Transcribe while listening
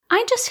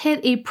I just hit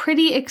a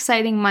pretty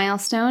exciting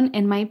milestone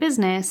in my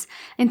business,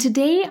 and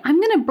today I'm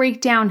going to break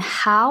down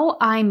how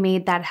I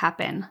made that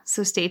happen,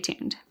 so stay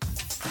tuned.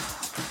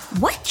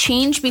 What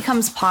change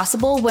becomes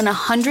possible when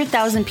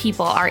 100,000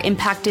 people are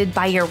impacted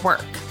by your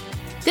work?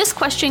 This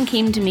question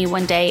came to me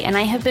one day, and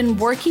I have been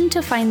working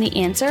to find the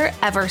answer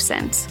ever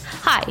since.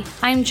 Hi,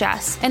 I'm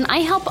Jess, and I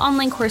help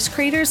online course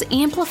creators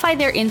amplify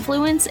their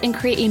influence and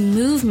create a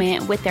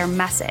movement with their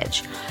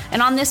message.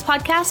 And on this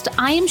podcast,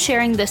 I am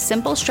sharing the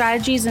simple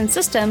strategies and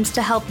systems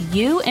to help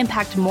you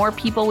impact more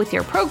people with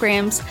your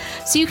programs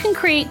so you can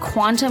create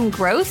quantum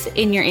growth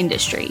in your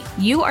industry.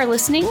 You are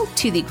listening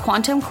to the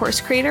Quantum Course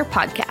Creator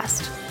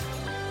Podcast.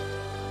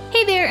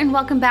 Hey there, and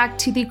welcome back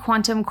to the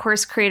Quantum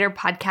Course Creator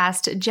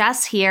Podcast.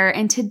 Jess here,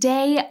 and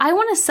today I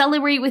want to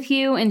celebrate with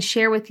you and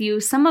share with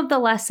you some of the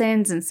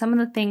lessons and some of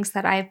the things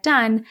that I've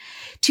done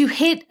to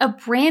hit a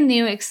brand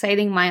new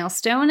exciting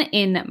milestone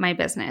in my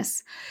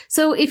business.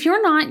 So if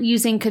you're not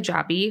using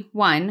Kajabi,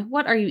 one,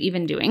 what are you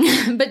even doing?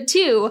 But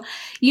two,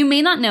 you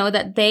may not know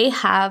that they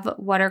have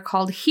what are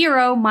called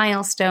hero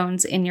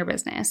milestones in your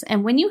business.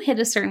 And when you hit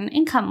a certain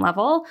income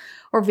level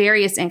or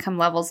various income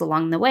levels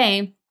along the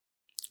way,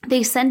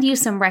 they send you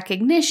some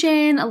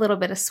recognition, a little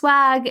bit of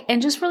swag,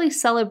 and just really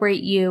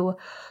celebrate you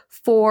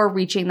for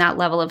reaching that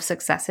level of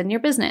success in your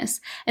business.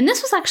 And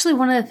this was actually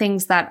one of the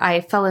things that I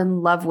fell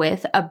in love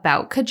with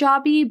about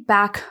Kajabi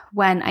back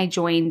when I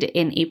joined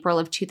in April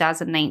of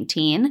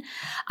 2019.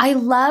 I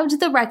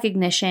loved the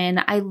recognition.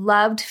 I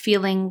loved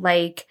feeling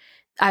like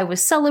I was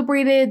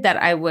celebrated, that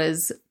I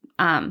was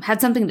had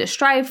something to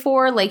strive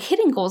for. Like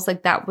hitting goals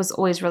like that was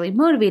always really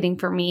motivating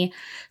for me.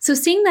 So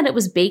seeing that it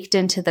was baked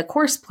into the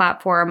course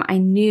platform, I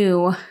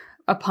knew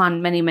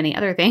upon many, many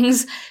other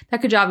things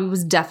that Kajabi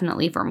was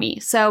definitely for me.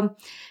 So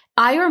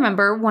I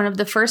remember one of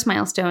the first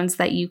milestones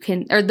that you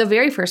can, or the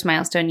very first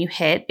milestone you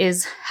hit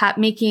is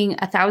making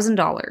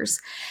 $1,000.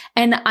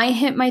 And I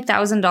hit my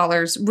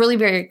 $1,000 really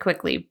very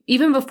quickly.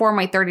 Even before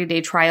my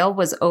 30-day trial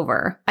was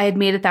over, I had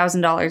made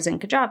 $1,000 in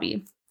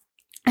Kajabi.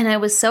 And I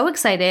was so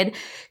excited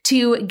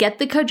to get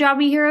the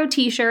Kajabi Hero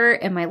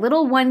t-shirt and my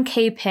little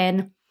 1K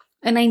pin.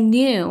 And I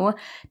knew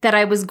that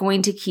I was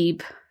going to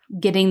keep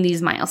getting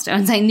these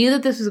milestones. I knew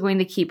that this was going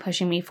to keep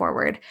pushing me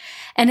forward.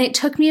 And it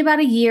took me about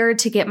a year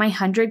to get my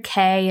 100K,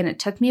 and it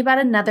took me about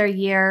another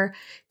year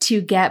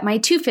to get my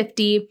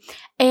 250.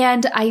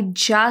 And I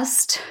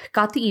just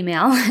got the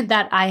email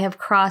that I have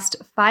crossed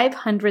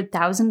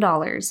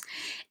 $500,000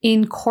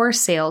 in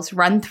course sales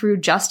run through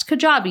just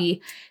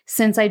Kajabi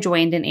since I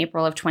joined in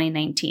April of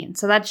 2019.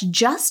 So that's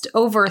just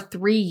over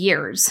 3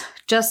 years,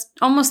 just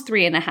almost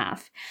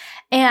 3.5.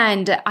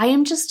 And I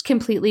am just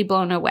completely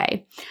blown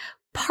away.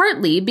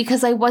 Partly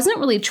because I wasn't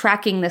really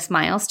tracking this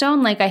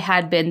milestone like I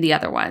had been the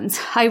other ones.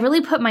 I really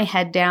put my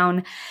head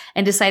down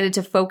and decided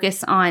to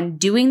focus on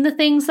doing the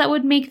things that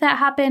would make that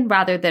happen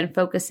rather than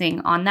focusing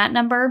on that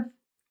number.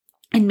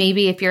 And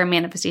maybe if you're a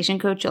manifestation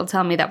coach, you'll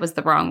tell me that was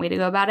the wrong way to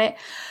go about it.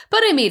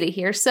 But I made it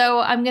here, so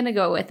I'm going to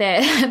go with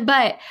it.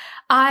 But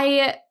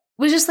I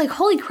was just like,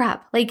 holy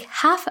crap, like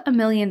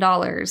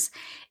 $500,000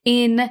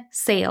 in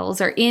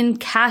sales or in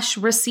cash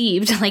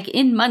received, like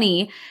in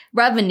money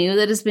revenue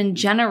that has been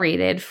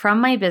generated from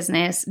my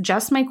business,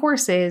 just my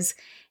courses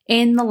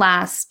in the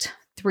last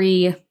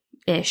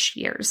 3-ish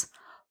years.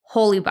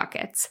 Holy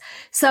buckets.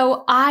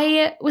 So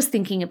I was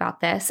thinking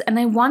about this and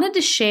I wanted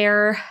to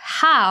share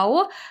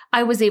how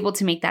I was able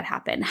to make that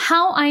happen,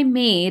 how I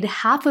made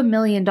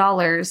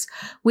 $500,000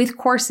 with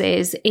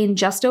courses in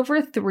just over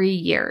 3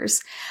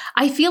 years.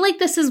 I feel like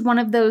this is one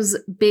of those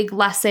big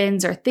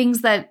lessons or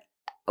things that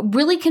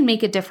really can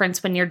make a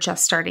difference when you're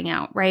just starting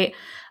out, right?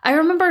 I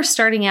remember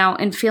starting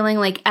out and feeling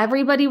like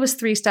everybody was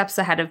 3 steps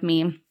ahead of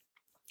me.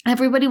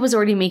 Everybody was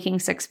already making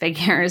 6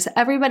 figures.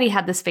 Everybody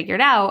had this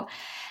figured out.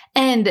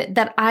 And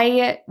that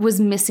I was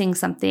missing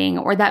something,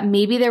 or that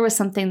maybe there was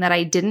something that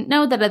I didn't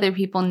know that other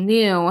people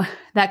knew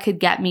that could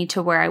get me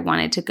to where I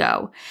wanted to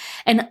go.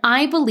 And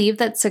I believe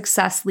that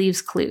success leaves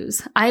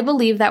clues. I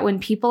believe that when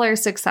people are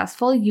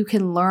successful, you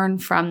can learn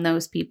from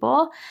those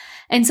people.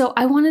 And so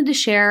I wanted to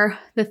share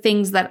the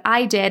things that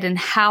I did and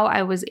how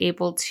I was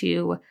able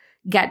to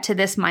get to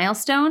this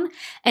milestone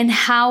and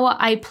how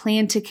I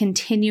plan to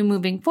continue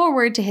moving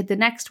forward to hit the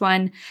next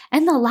one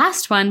and the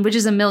last one, which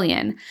is $1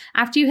 million.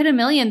 After you hit $1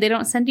 million, they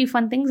don't send you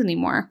fun things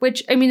anymore,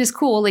 which I mean is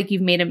cool. Like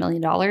you've made $1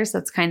 million.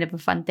 That's kind of a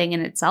fun thing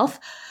in itself.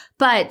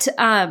 But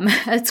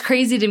it's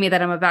crazy to me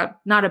that I'm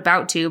not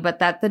about to, but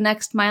that the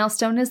next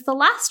milestone is the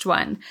last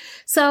one.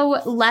 So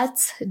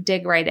let's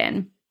dig right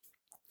in.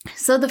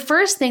 So the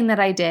first thing that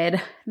I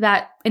did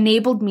that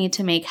enabled me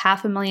to make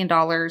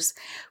 $500,000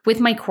 with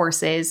my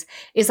courses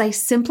is I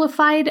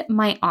simplified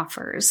my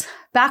offers.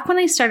 Back when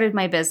I started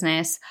my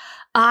business,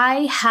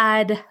 I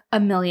had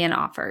 1 million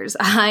offers.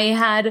 I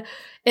had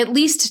at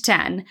least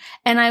 10,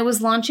 and I was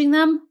launching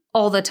them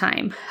all the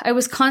time. I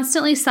was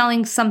constantly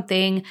selling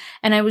something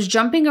and I was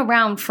jumping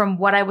around from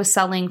what I was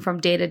selling from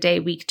day to day,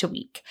 week to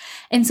week.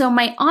 And so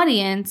my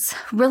audience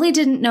really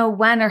didn't know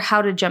when or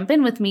how to jump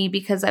in with me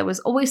because I was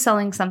always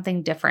selling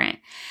something different.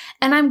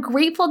 And I'm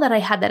grateful that I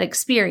had that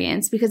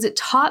experience because it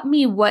taught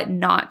me what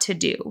not to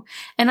do.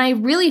 And I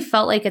really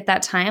felt like at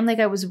that time, like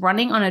I was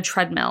running on a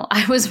treadmill.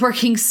 I was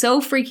working so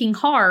freaking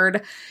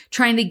hard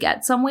trying to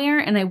get somewhere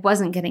and I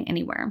wasn't getting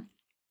anywhere.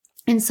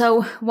 And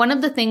so one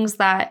of the things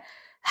that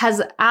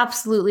has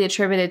absolutely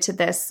attributed to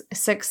this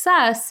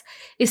success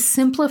is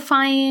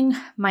simplifying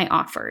my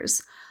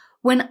offers.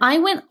 When I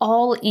went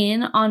all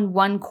in on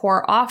one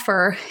core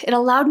offer, it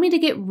allowed me to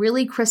get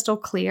really crystal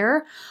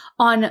clear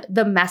on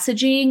the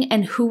messaging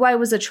and who I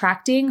was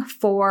attracting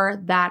for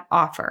that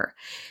offer.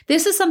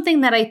 This is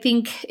something that I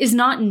think is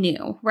not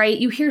new, right?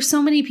 You hear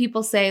so many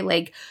people say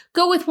like,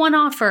 go with one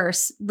offer,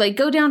 like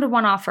go down to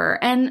one offer.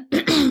 And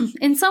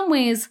in some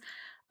ways,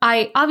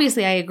 I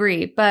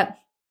agree, but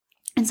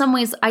in some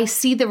ways I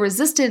see the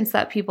resistance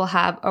that people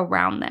have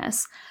around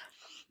this.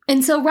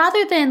 And so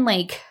rather than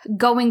like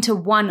going to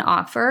one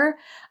offer,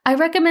 I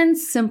recommend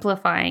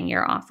simplifying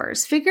your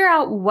offers. Figure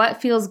out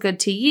what feels good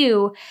to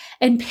you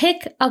and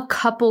pick a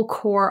couple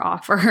core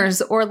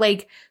offers or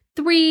like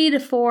 3 to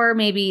 4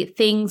 maybe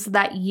things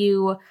that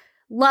you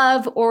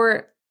love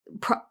or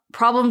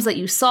problems that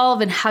you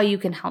solve and how you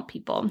can help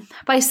people.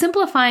 By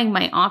simplifying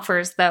my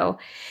offers, though,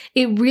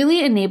 it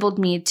really enabled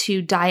me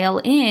to dial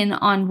in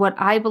on what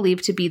I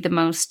believe to be the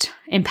most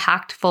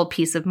impactful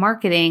piece of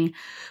marketing,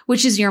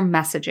 which is your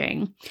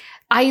messaging.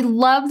 I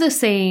love the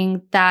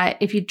saying that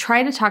if you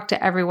try to talk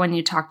to everyone,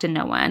 you talk to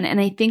no one.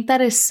 And I think that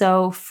is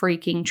so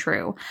freaking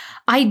true.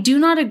 I do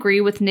not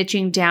agree with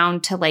niching down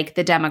to like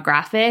the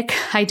demographic.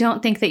 I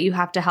don't think that you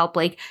have to help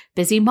like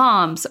busy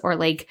moms or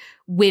like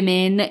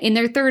women in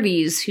their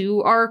 30s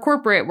who are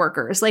corporate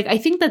workers. Like I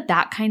think that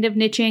that kind of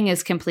niching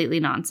is completely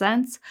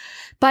nonsense.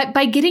 But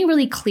by getting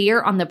really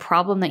clear on the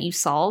problem that you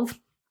solve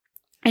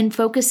and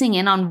focusing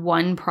in on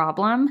one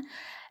problem,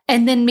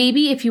 and then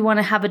maybe if you want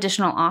to have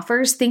additional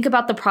offers, think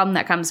about the problem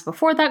that comes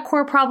before that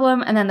core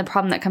problem and then the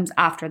problem that comes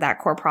after that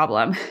core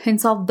problem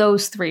and solve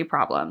those 3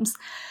 problems.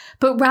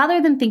 But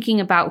rather than thinking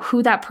about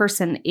who that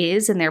person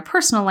is in their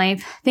personal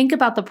life, think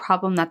about the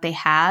problem that they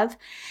have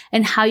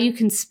and how you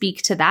can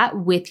speak to that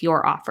with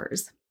your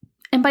offers.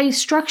 And by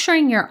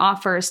structuring your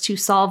offers to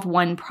solve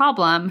one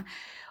problem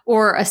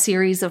or a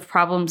series of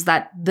problems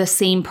that the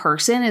same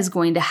person is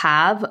going to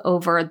have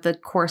over the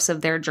course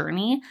of their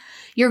journey,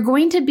 you're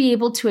going to be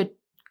able to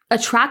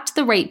attract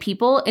the right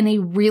people in a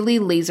really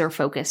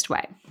laser-focused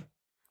way.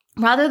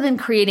 Rather than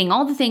creating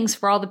all the things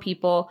for all the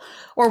people,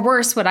 or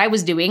worse, what I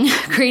was doing,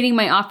 creating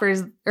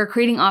offers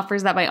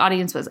that my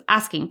audience was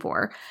asking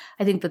for.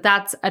 I think that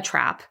that's a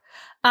trap.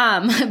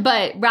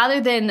 But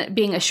rather than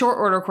being a short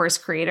order course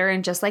creator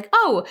and just like,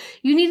 oh,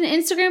 you need an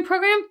Instagram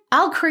program?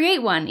 I'll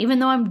create one, even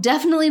though I'm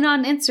definitely not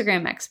an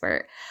Instagram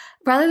expert.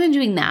 Rather than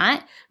doing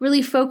that,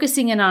 really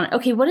focusing in on,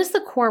 okay, what is the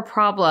core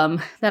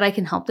problem that I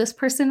can help this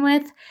person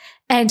with?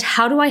 And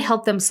how do I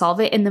help them solve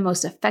it in the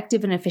most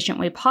effective and efficient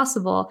way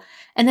possible?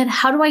 And then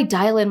how do I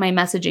dial in my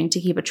messaging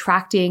to keep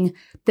attracting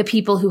the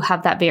people who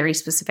have that very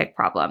specific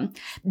problem?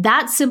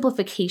 That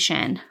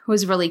simplification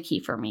was really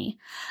key for me.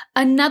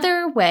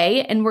 Another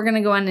way, and we're going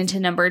to go on into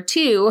number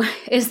 2,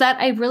 is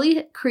that I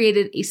really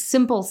created a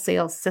simple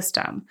sales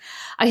system.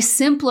 I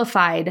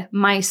simplified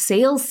my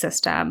sales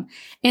system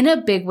in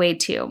a big way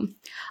too.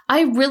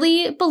 I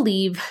really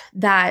believe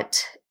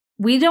that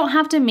we don't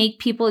have to make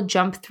people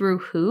jump through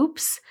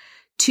hoops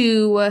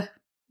to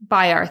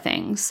buy our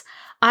things.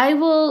 I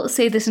will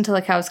say this until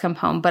the cows come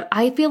home, but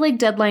I feel like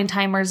deadline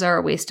timers are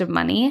a waste of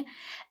money.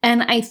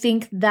 And I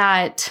think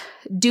that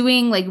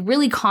doing like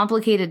really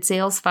complicated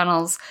sales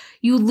funnels,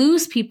 you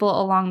lose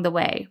people along the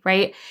way,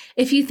 right?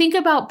 If you think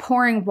about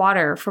pouring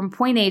water from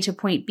point A to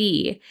point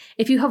B,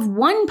 if you have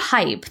one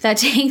pipe that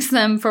takes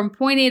them from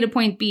point A to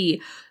point B,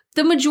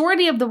 the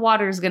majority of the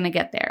water is going to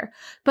get there.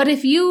 But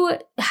if you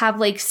have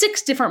like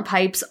 6 different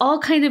pipes all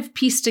kind of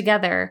pieced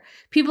together,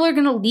 people are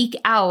going to leak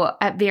out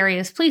at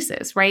various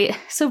places, right?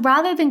 So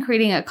rather than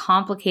creating a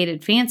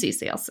complicated, fancy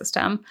sales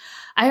system,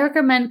 I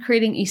recommend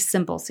creating a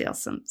simple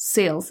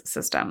sales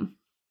system.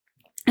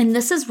 And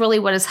this is really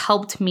what has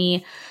helped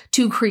me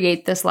to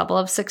create this level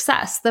of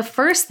success. The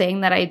first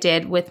thing that I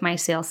did with my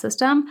sales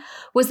system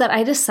was that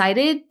I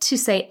decided to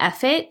say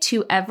F it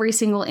to every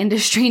single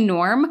industry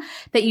norm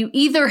that you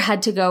either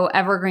had to go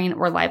evergreen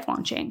or live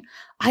launching.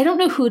 I don't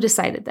know who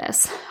decided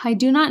this. I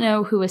do not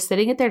know who was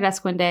sitting at their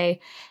desk one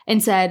day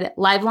and said,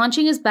 live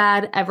launching is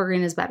bad,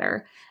 evergreen is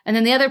better. And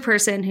then the other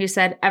person who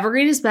said,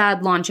 evergreen is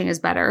bad, launching is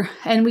better.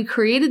 And we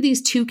created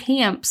these 2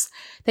 camps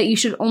that you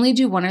should only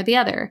do one or the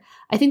other.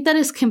 I think that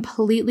is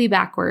completely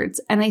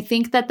backwards. And I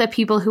think that the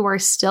people who are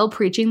still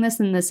preaching this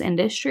in this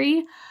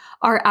industry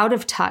are out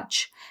of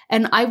touch.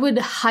 And I would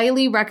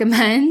highly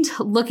recommend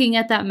looking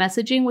at that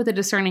messaging with a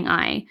discerning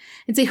eye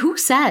and say, who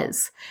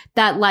says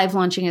that live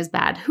launching is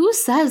bad? Who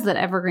says that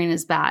evergreen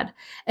is bad?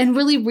 And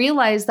really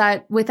realize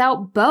that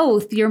without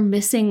both, you're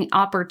missing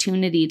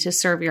opportunity to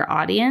serve your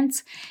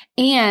audience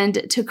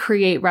and to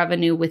create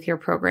revenue with your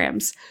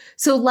programs.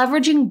 So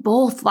leveraging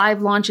both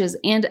live launches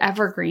and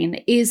Evergreen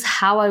is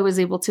how I was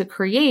able to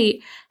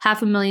create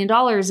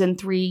 $500,000 in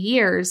 3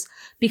 years,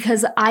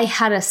 because I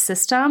had a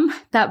system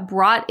that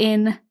brought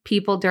in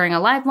people during a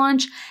live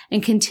launch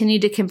and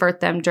continued to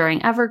convert them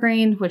during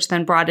Evergreen, which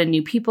then brought in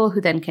new people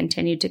who then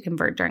continued to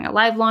convert during a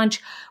live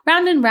launch,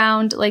 round and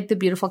round, like the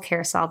beautiful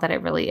carousel that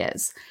it really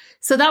is.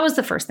 So that was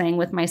the first thing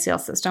with my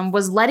sales system,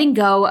 was letting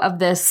go of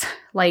this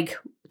like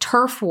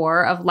turf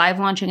war of live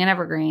launching and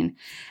Evergreen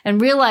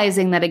and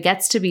realizing that it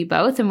gets to be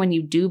both. And when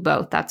you do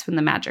both, that's when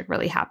the magic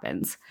really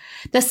happens.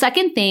 The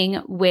second thing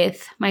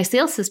with my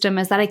sales system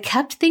is that I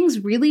kept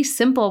things really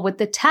simple with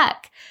the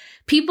tech.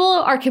 People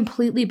are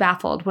completely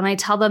baffled when I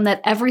tell them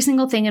that every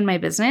single thing in my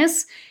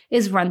business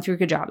is run through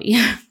Kajabi.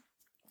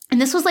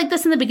 And this was like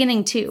this in the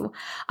beginning too.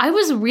 I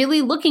was really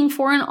looking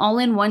for an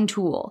all-in-one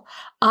tool.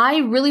 I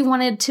really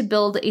wanted to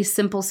build a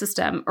simple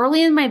system.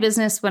 Early in my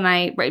business,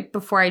 right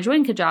before I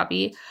joined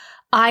Kajabi,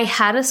 I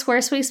had a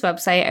Squarespace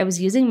website. I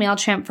was using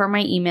MailChimp for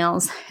my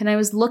emails, and I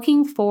was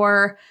looking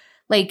for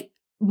like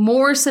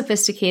more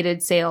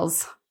sophisticated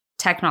sales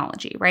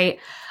technology, right?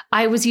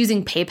 I was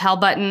using PayPal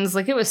buttons,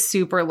 like it was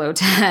super low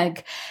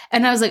tech.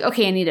 And I was like,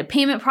 okay, I need a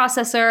payment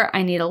processor.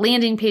 I need a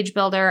landing page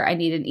builder. I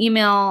need an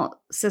email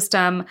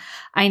system.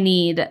 I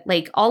need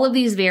like all of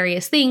these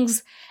various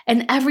things.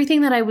 And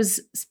everything that I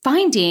was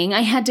finding,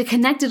 I had to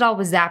connect it all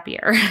with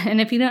Zapier.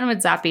 And if you don't know what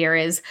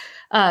Zapier is,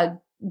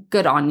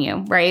 good on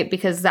you, right?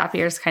 Because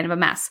Zapier is kind of a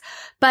mess.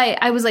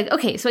 But I was like,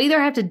 okay, so either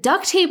I have to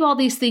duct tape all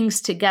these things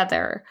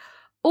together,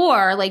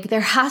 or like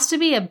there has to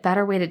be a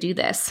better way to do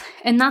this.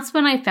 And that's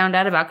when I found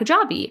out about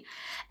Kajabi.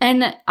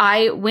 And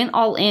I went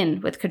all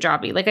in with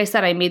Kajabi. Like I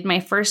said, I made my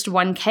first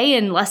 1K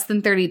in less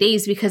than 30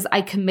 days because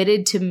I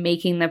committed to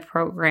making the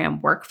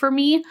program work for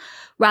me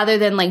rather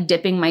than like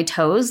dipping my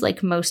toes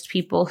like most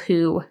people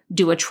who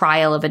do a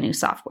trial of a new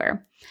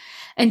software.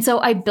 And so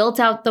I built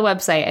out the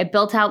website. I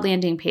built out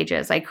landing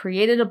pages. I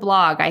created a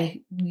blog.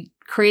 I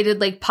created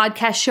like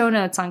podcast show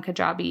notes on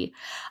Kajabi.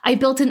 I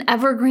built an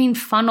evergreen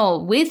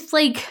funnel with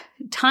like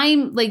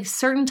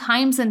certain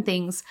times and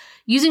things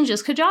using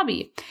just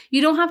Kajabi.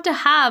 You don't have to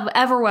have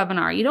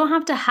EverWebinar. You don't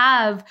have to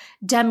have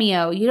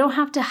Demio. You don't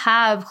have to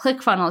have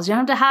ClickFunnels. You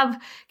don't have to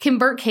have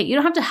ConvertKit. You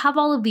don't have to have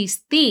all of these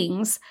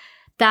things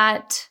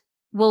that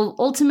will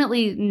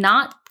ultimately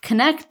not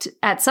connect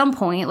at some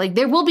point. Like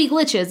there will be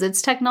glitches.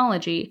 It's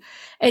technology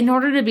in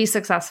order to be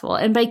successful.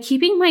 And by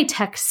keeping my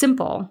tech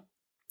simple,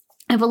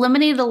 I've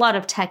eliminated a lot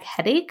of tech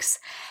headaches.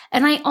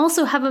 And I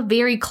also have a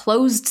very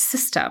closed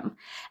system.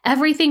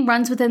 Everything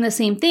runs within the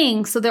same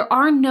thing. So there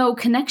are no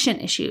connection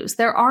issues.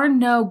 There are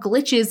no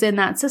glitches in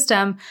that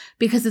system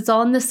because it's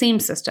all in the same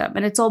system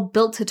and it's all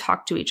built to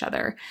talk to each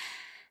other.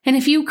 And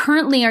if you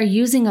currently are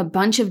using a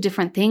bunch of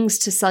different things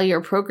to sell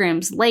your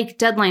programs like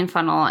Deadline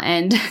Funnel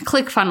and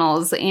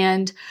ClickFunnels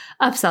and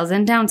upsells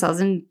and downsells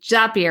and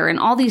Zapier and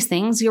all these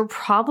things, you're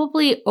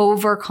probably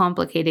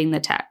overcomplicating the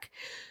tech.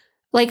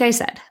 Like I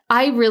said,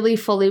 I really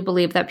fully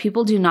believe that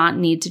people do not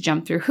need to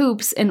jump through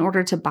hoops in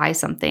order to buy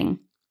something.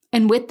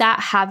 And with that,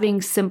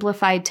 having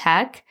simplified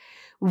tech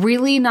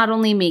really not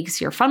only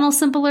makes your funnel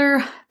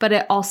simpler, but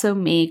it also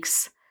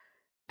makes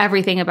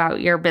everything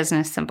about your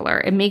business simpler.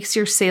 It makes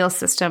your sales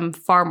system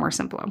far more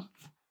simpler.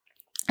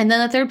 And then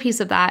the third piece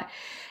of that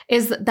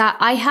is that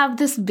I have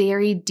this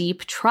very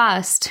deep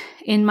trust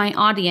in my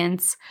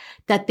audience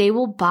that they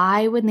will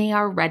buy when they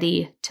are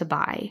ready to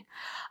buy.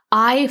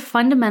 I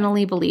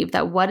fundamentally believe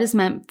that what is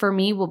meant for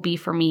me will be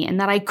for me, and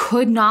that I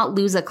could not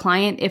lose a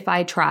client if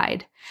I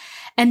tried.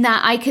 And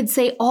that I could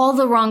say all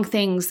the wrong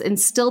things and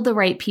still the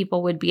right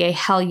people would be a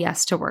hell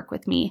yes to work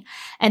with me.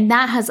 And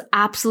that has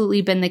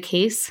absolutely been the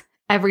case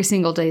every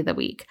single day of the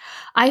week.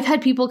 I've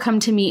had people come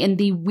to me in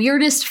the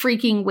weirdest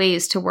freaking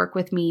ways to work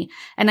with me,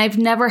 and I've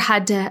never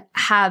had to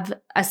have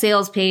a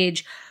sales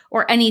page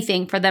or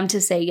anything for them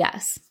to say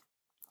yes.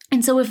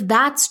 And so if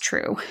that's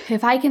true,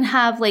 if I can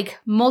have like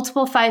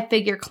multiple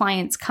 5-figure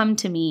clients come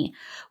to me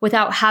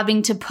without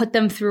having to put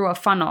them through a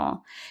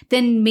funnel,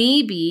 then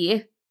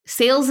maybe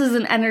sales is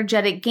an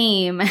energetic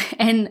game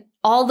and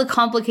all the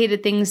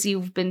complicated things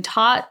you've been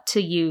taught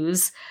to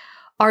use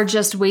are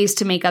just ways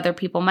to make other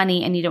people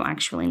money and you don't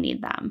actually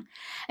need them.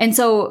 And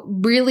so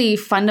really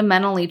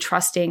fundamentally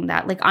trusting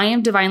that like I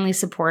am divinely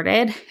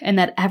supported and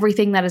that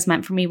everything that is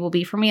meant for me will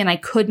be for me and I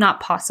could not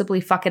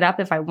possibly fuck it up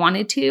if I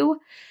wanted to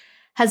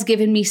has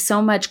given me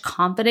so much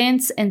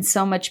confidence and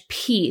so much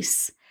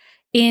peace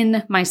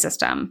in my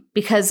system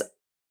because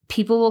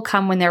people will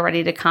come when they're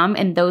ready to come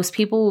and those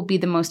people will be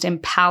the most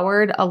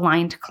empowered,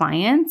 aligned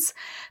clients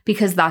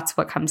because that's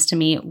what comes to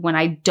me when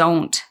I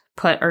don't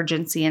put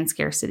urgency and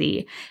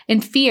scarcity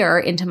and fear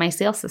into my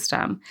sales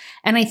system.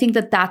 And I think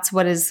that that's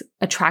what has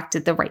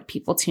attracted the right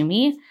people to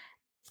me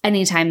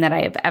anytime that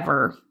I have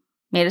ever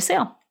made a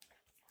sale.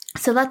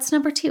 So that's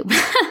number 2.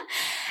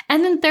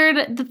 And then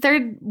the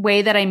third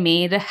way that I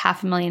made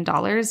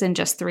 $500,000 in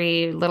just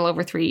little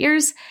over 3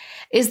 years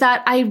is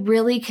that I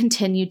really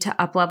continued to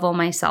uplevel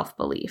my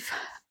self-belief.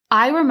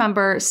 I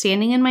remember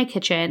standing in my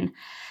kitchen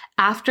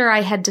after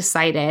I had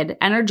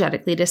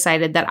energetically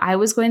decided that I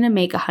was going to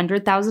make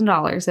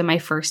 $100,000 in my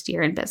first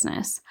year in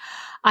business.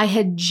 I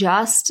had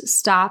just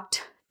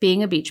stopped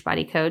being a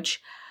Beachbody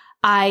coach.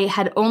 I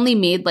had only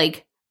made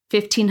like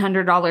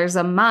 $1,500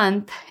 a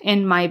month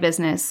in my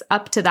business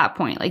up to that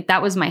point. Like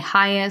that was my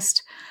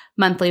highest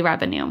monthly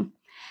revenue.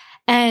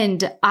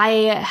 And I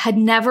had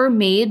never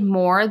made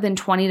more than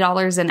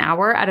 $20 an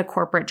hour at a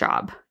corporate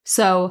job.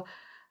 So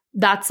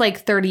that's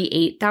like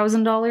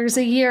 $38,000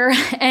 a year.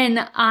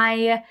 And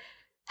I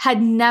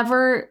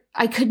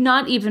could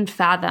not even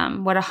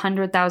fathom what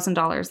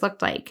 $100,000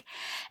 looked like.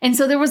 And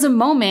so there was a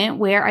moment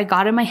where I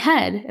got in my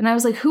head and I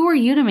was like, who are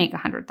you to make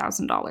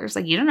 $100,000?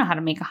 Like, you don't know how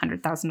to make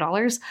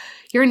 $100,000.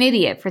 You're an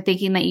idiot for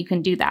thinking that you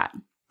can do that.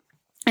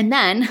 And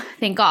then,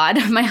 thank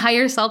God, my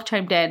higher self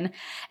chimed in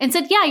and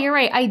said, yeah, you're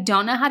right. I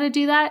don't know how to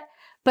do that,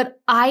 but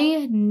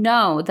I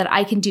know that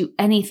I can do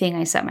anything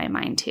I set my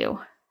mind to.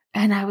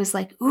 And I was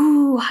like,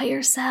 ooh,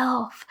 higher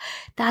self,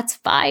 that's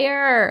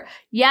fire.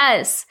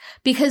 Yes,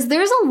 because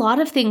there's a lot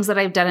of things that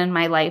I've done in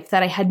my life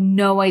that I had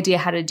no idea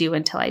how to do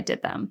until I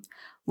did them.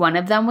 One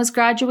of them was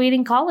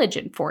graduating college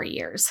in 4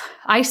 years.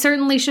 I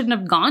certainly shouldn't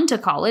have gone to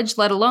college,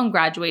 let alone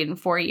graduate in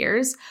 4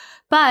 years.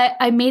 But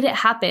I made it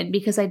happen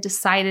because I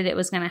decided it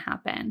was going to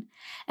happen.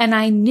 And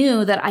I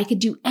knew that I could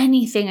do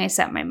anything I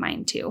set my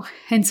mind to.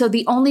 And so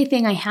the only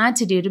thing I had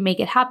to do to make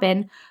it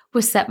happen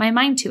was set my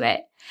mind to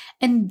it.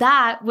 And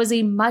that was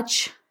a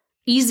much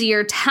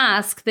easier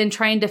task than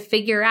trying to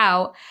figure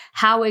out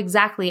how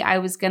exactly I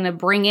was going to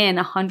bring in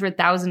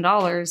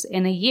 $100,000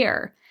 in a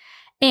year.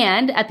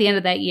 And at the end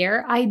of that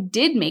year, I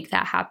did make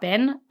that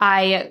happen.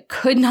 I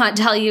could not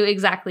tell you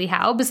exactly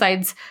how,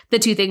 besides the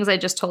two things I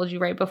just told you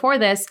right before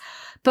this.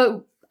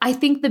 But I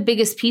think the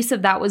biggest piece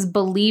of that was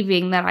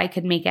believing that I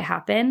could make it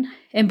happen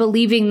and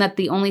believing that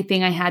the only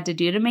thing I had to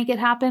do to make it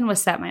happen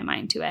was set my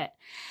mind to it.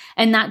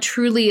 And that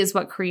truly is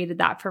what created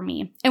that for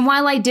me. And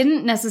while I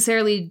didn't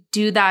necessarily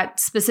do that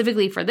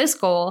specifically for this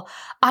goal,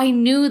 I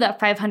knew that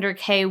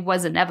 500K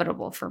was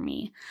inevitable for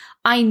me.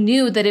 I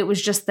knew that it was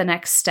just the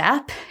next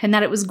step and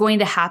that it was going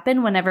to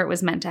happen whenever it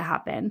was meant to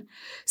happen.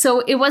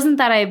 So it wasn't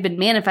that I had been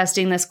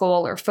manifesting this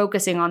goal or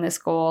focusing on this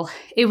goal.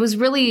 It was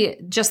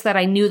really just that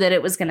I knew that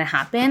it was going to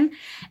happen.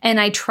 And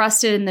I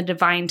trusted in the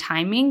divine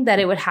timing that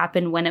it would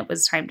happen when it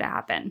was time to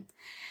happen.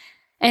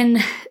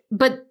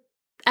 But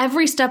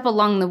every step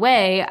along the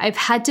way, I've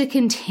had to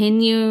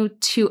continue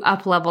to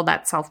up-level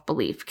that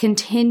self-belief,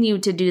 continue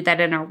to do that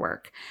inner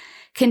work,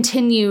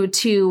 continue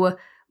to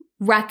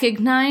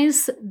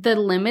recognize the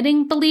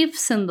limiting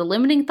beliefs and the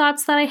limiting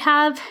thoughts that I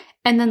have,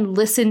 and then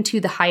listen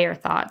to the higher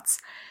thoughts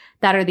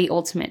that are the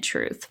ultimate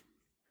truth.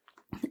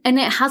 And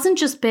it hasn't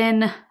just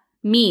been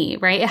me,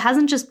 right? It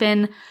hasn't just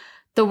been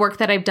the work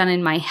that I've done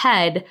in my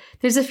head.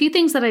 There's a few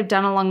things that I've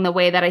done along the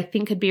way that I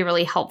think could be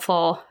really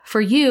helpful for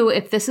you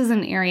if this is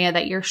an area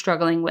that you're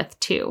struggling with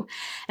too.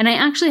 And I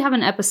actually have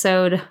an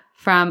episode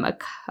from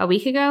a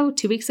week ago,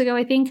 2 weeks ago,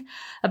 I think,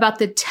 about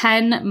the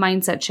 10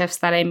 mindset shifts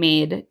that I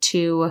made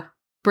to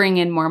bring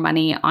in more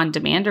money on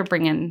demand or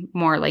bring in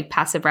more like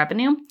passive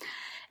revenue.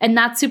 And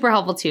that's super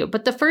helpful too.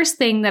 But the first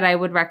thing that I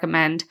would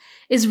recommend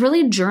is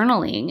really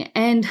journaling.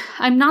 And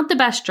I'm not the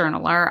best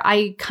journaler.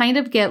 I kind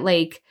of get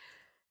like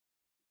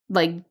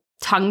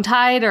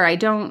tongue-tied, or I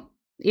don't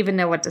even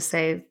know what to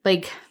say.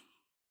 Like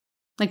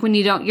when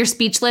you're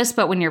speechless,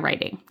 but when you're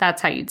writing,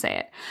 that's how you'd say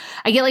it.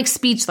 I get like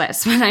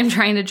speechless when I'm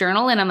trying to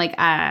journal and I'm like,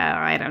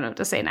 I don't know what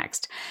to say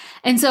next.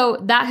 And so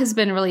that has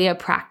been really a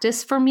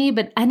practice for me.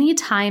 But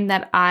anytime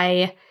that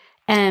I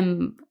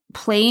am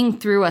playing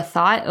through a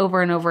thought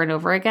over and over and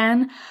over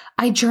again,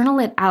 I journal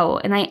it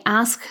out and I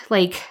ask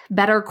like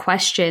better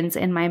questions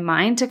in my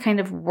mind to kind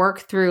of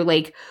work through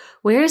like,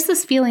 where is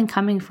this feeling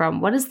coming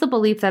from? What is the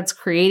belief that's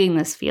creating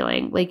this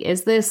feeling? Like,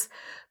 is this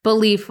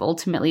belief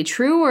ultimately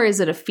true, or is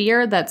it a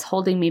fear that's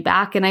holding me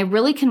back? And I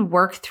really can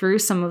work through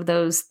some of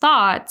those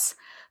thoughts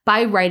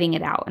by writing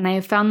it out. And I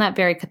have found that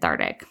very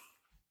cathartic.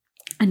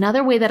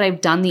 Another way that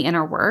I've done the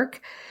inner work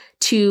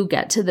to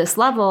get to this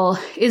level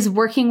is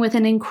working with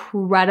an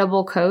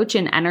incredible coach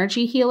and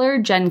energy healer,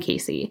 Jen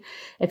Casey.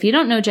 If you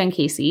don't know Jen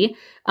Casey,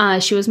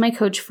 she was my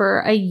coach for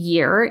a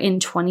year in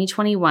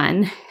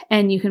 2021,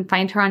 and you can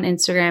find her on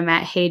Instagram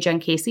at Hey Jen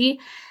Casey.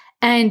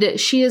 And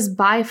she is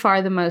by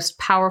far the most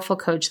powerful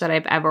coach that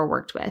I've ever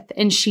worked with.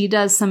 And she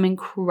does some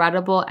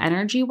incredible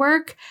energy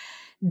work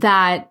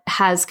that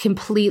has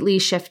completely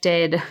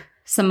shifted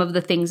some of the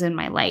things in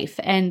my life.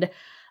 And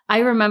I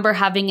remember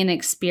having an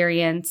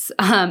experience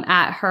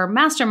at her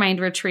mastermind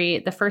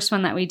retreat, the first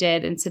one that we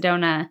did in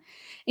Sedona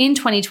in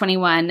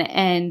 2021.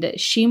 And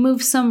she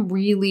moved some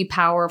really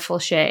powerful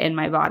shit in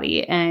my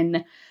body.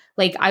 And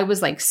like, I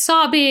was like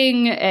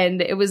sobbing,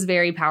 and it was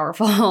very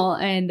powerful.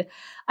 And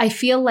I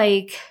feel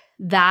like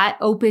that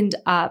opened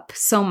up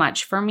so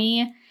much for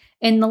me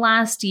in the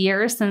last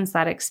year since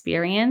that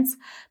experience.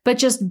 But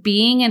just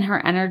being in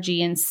her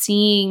energy and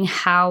seeing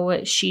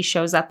how she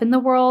shows up in the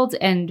world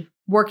and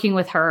working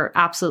with her,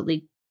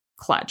 absolutely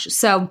clutch.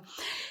 So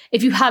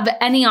if you have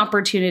any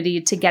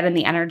opportunity to get in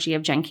the energy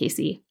of Jen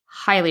Casey,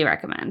 highly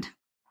recommend.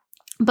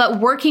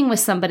 but working with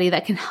somebody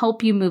that can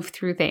help you move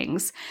through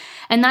things.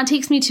 And that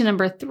takes me to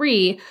number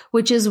 3,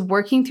 which is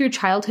working through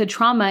childhood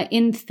trauma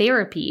in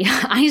therapy.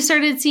 I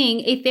started seeing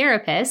a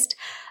therapist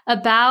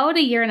about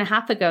a year and a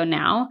half ago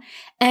now,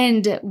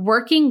 and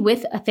working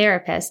with a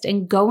therapist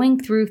and going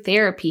through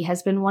therapy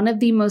has been one of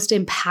the most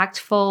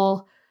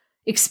impactful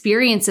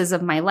experiences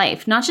of my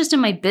life, not just in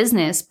my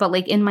business, but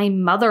like in my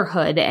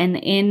motherhood and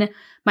in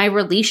my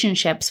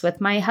relationships with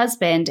my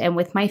husband and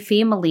with my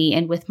family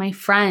and with my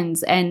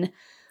friends, and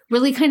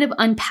really kind of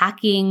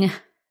unpacking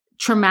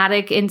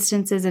traumatic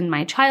instances in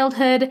my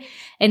childhood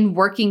and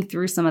working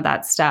through some of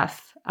that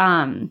stuff.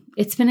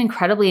 It's been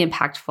incredibly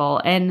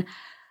impactful. And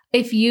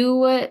if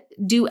you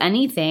do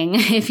anything,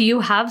 if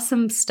you have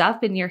some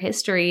stuff in your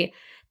history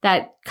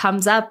that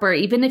comes up, or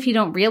even if you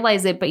don't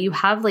realize it, but you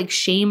have like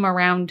shame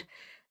around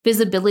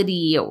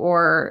visibility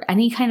or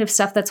any kind of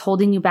stuff that's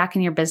holding you back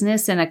in your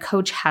business and a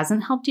coach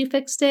hasn't helped you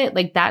fix it,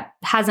 like that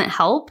hasn't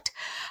helped,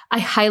 I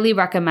highly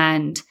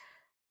recommend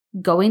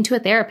going to a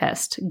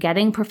therapist,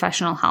 getting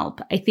professional help.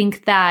 I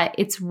think that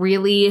it's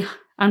really,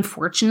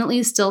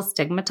 unfortunately, still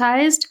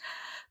stigmatized,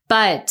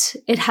 but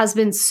it has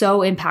been so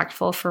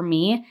impactful for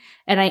me.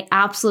 And I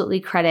absolutely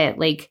credit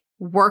like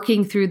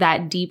working through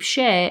that deep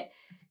shit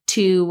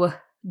to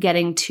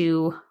getting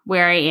to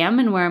where I am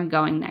and where I'm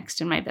going next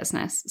in my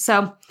business.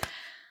 So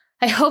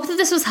I hope that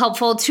this was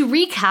helpful. To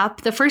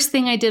recap, the first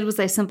thing I did was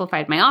I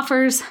simplified my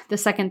offers. The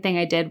second thing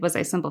I did was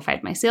I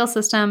simplified my sales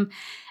system.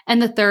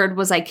 And the third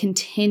was I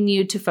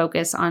continued to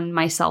focus on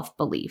my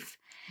self-belief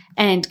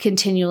and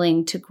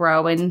continuing to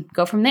grow and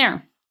go from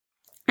there.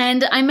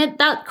 And I'm at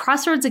that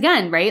crossroads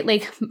again, right?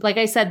 Like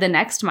I said, the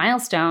next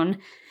milestone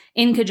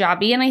in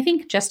Kajabi, and I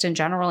think just in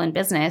general in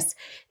business,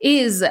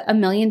 is $1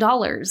 million.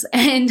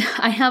 And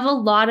I have a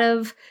lot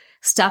of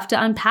stuff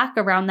to unpack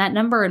around that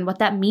number and what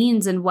that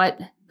means and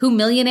who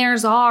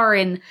millionaires are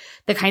and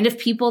the kind of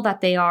people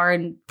that they are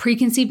and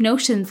preconceived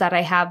notions that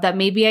I have that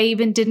maybe I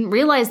even didn't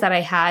realize that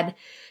I had,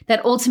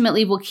 that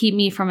ultimately will keep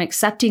me from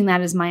accepting that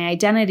as my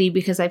identity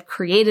because I've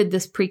created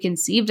this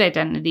preconceived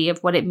identity of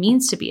what it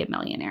means to be a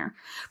millionaire,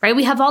 right?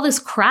 We have all this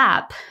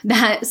crap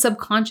that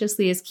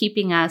subconsciously is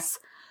keeping us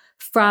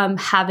from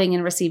having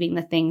and receiving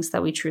the things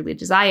that we truly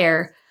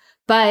desire.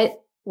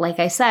 But like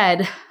I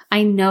said,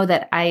 I know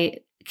that I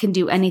can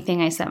do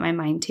anything I set my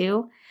mind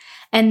to,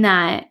 and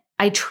that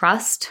I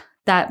trust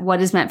that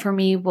what is meant for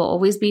me will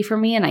always be for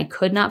me and I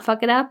could not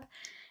fuck it up.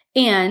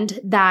 And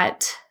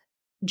that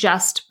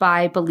just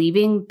by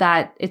believing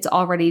that it's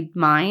already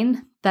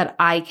mine, that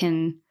I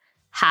can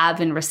have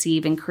and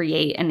receive and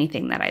create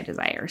anything that I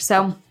desire.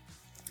 So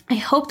I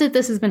hope that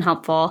this has been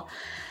helpful.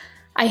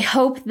 I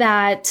hope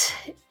that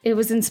it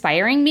was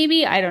inspiring,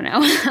 maybe. I don't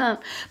know.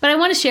 But I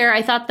want to share,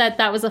 I thought that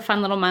that was a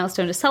fun little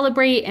milestone to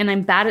celebrate, and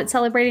I'm bad at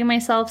celebrating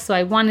myself, so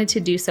I wanted to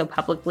do so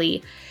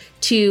publicly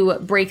to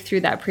break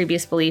through that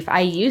previous belief. I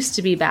used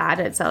to be bad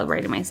at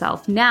celebrating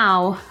myself.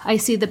 Now I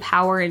see the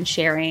power in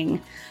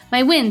sharing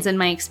my wins and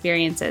my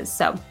experiences.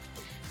 So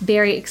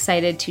very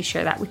excited to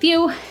share that with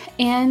you.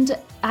 And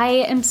I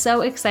am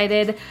so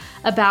excited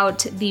about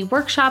the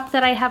workshop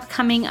that I have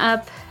coming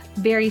up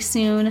very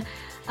soon.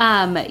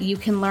 You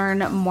can learn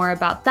more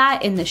about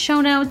that in the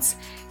show notes.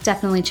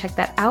 Definitely check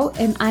that out,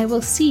 and I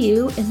will see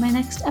you in my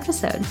next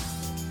episode.